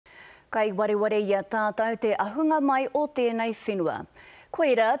Kai wareware ia tātou te ahunga mai o tēnei whenua.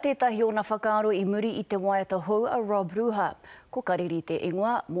 Koira, tētahi o na whakaaro I muri I te waiata hou a Rob Ruha. Ko Kariri te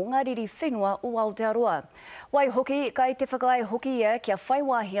ingoa mō ngā riri whenua o Aotearoa. Wai hoki, kai te whakae hoki ia kia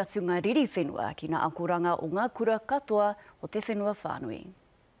whaiwahi atu ngā riri whenua ki ngā akuranga o ngā kura katoa o te whenua whānui.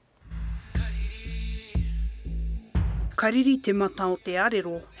 Kariri te mata o te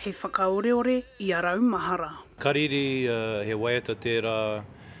arero, he whakaoreore I a raumahara. Kariri he waiata tērā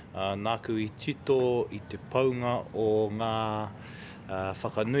nāku I tito I te paunga o ngā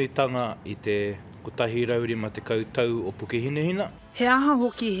whakanuitanga I te kotahi raurima te kautau o Pukehinehina. He aha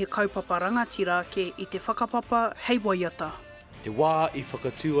hoki he kaupapa rangatira ke I te whakapapa hei waiata. Te wā I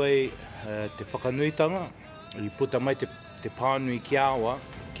whakatū ai te whakanuitanga, I puta mai te pānui ki awa,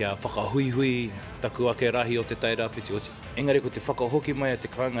 kia whakahuihui taku ake rahi o te tairāwhiti osi. Engari ko te whakahoki mai a te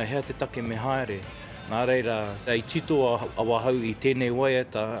kāinga hea te take me haere. Nā reira, I tito a wahau I tēnei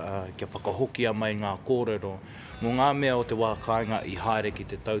waiata kia whakahoki a mai ngā kōrero. Mō ngā mea o te wā kāinga I haere ki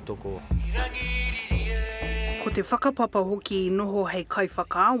te tautoko. Ko te whakapapa hoki I noho hei kai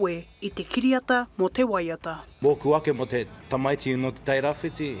whakaawe I te kiriata mo te waiata. Mōku ake mo te tamaiti no te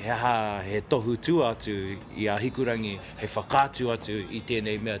tairāwhiti, he tohu tū atu I a hikurangi, he whakātu atu I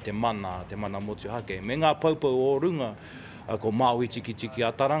tēnei mea te mana motu hake. Me ngā paupau o runga, ko Māui tiki tiki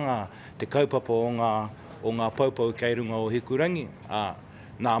ataranga, te kaupapa o ngā paupau kei runga o hikurangi,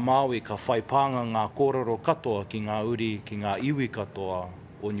 nā Māui ka whai pānga ngā kōrero katoa ki ngā uri, ki ngā iwi katoa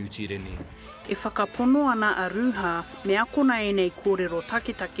o New Tireni. E whakapono ana a Ruha, me akona e nei kōrero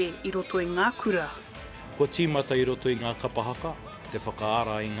taketake I roto I ngā kura. Ko tīmata I roto I ngā kapahaka, te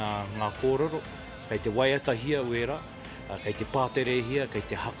whakaara I ngā kōrero, kei te waiata hia uera, kei te pātere hia, kei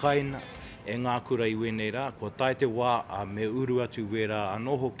te hakaina, e ngā kura I wenei rā, kua tai te wā me uru atu wera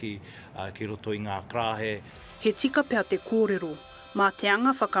anō hoki ki roto I ngā krahe. He tika pea te kōrero, mā te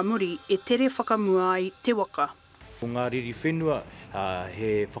anga whakamuri e tere whakamua ai te waka. O ngā riri whenua,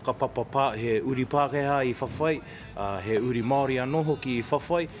 he whakapapa, he uri Pākehā I whawhai, he uri Māori anō hoki I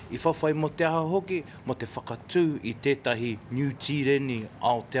whawhai mo te aha hoki, mo te whakatū I tētahi New Tireni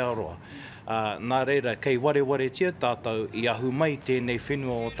Aotearoa. Nā reira, kei wareware tia tātou I ahu mai tēnei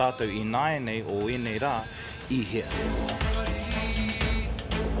whenua o tātou I nāenei o enei rā I hea.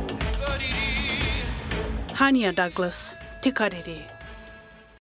 Hania Douglas, te Karere.